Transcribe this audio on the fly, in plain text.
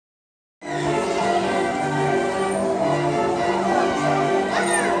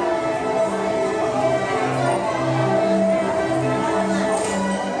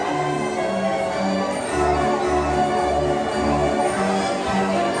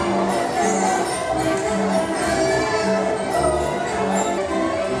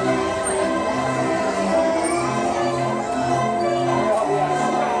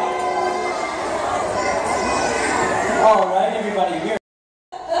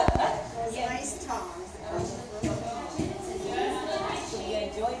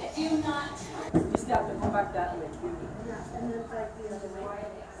come back that way. And then back the other way.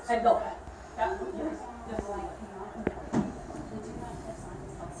 And no.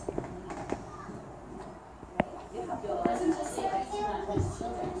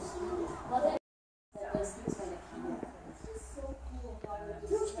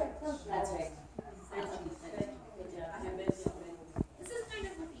 Just like that's right. This is kind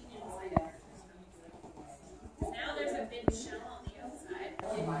of looking inside. Now there's a big shell on the outside.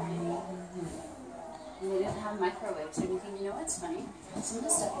 And they didn't have microwaves or anything. You know what's funny? Some of the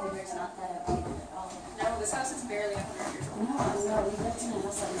stuff in here is not that outdated at all. No, this house is barely 100 years old. No, we lived in a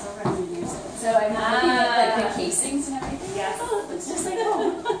house that was over 100 years old. So I'm looking at like the casings and everything. Yes. Oh, it's just like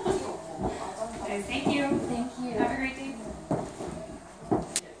home. Okay, thank you. Thank you. Have a great day.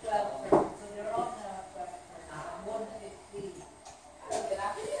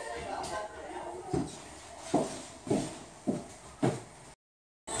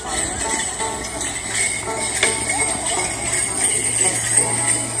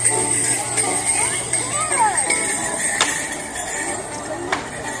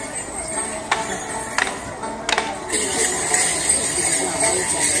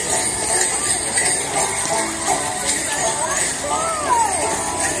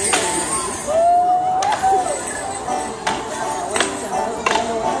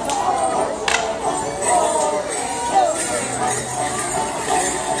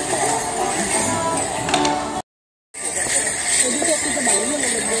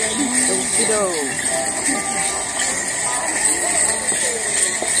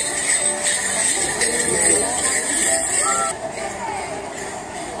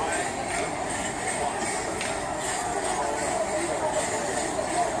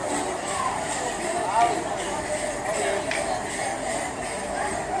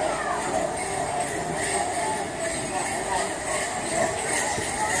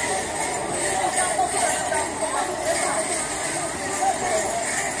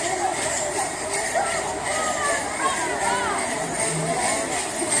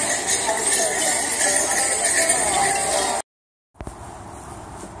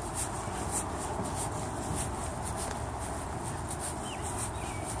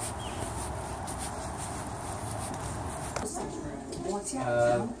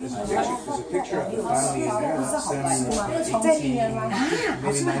 There's a picture of the family in there. That's them in maybe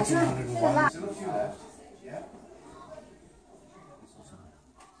 1901. Still a few left. Yeah.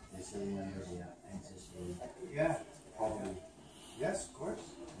 Yeah. Yes, of course.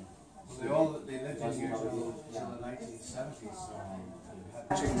 So they lived in here until the 1970s. So.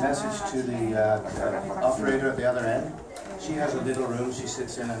 Message to the operator at the other end. She has a little room she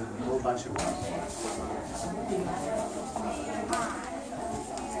sits in and a whole bunch of work.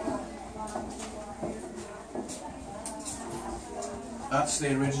 That's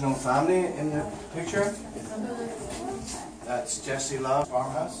the original family in the picture. That's Jesse Love's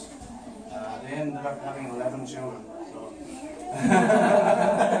farmhouse. They ended up having 11 children. So.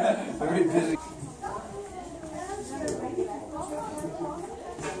 Very busy.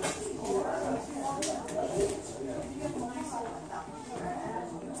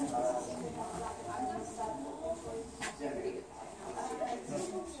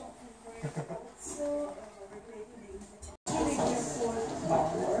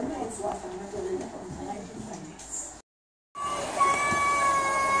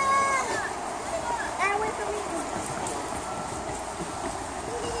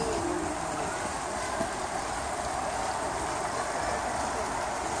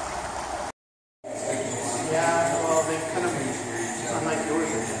 Yeah, well, they've kind of, unlike yours,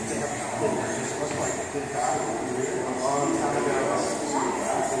 they have been just look like a good guy a long time ago.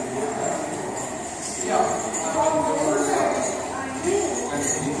 She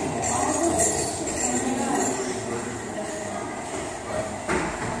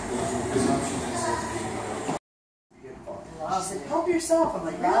said, help yourself. I'm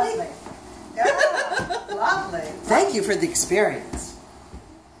like, really? Yeah, lovely. Thank you for the experience.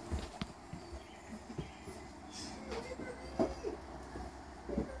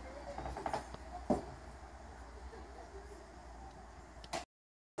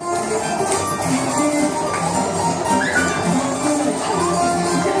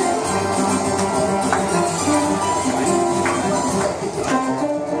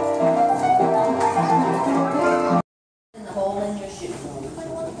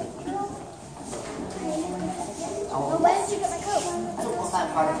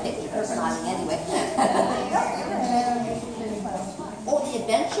 Oh, the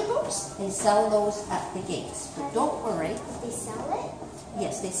adventure books, they sell those at the gates. But don't worry. They sell it?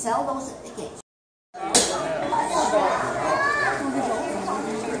 Yes, they sell those at the gates.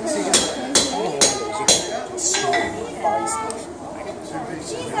 Yeah.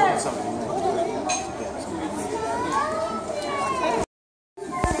 捉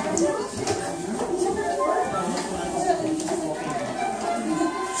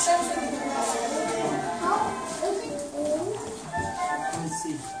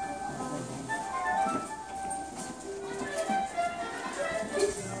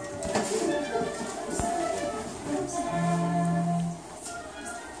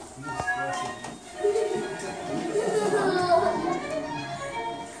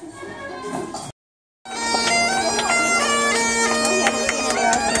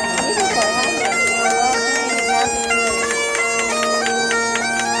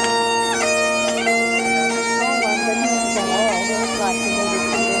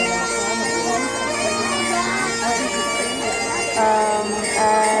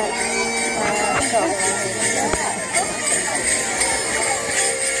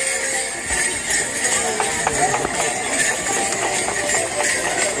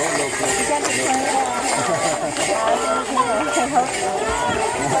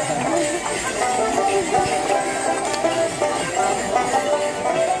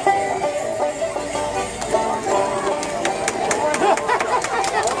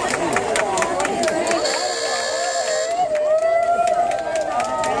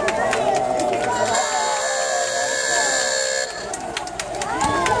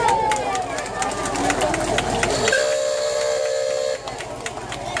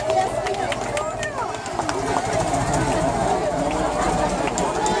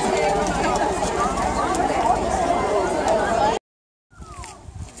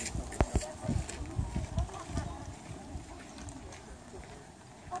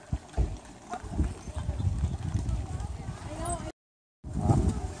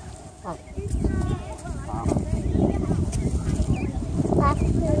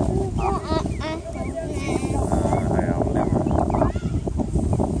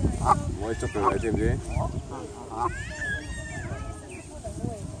佢，你知唔知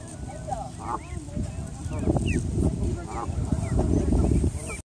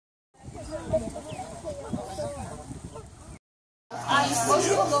？Are you supposed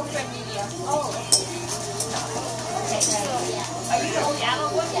to go for medium? Oh. Okay, so are you the only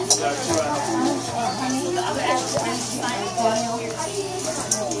adult one? Yes. So the other adults are fine.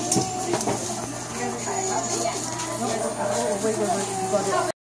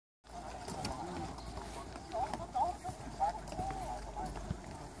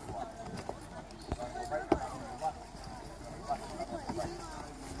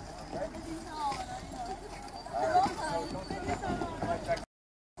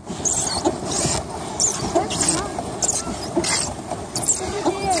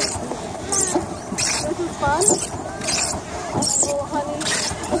 Fun? Oh, honey.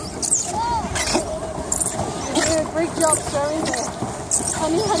 You did a great job sharing it.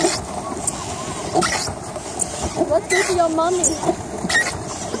 Honey, honey. Let's go to your mommy.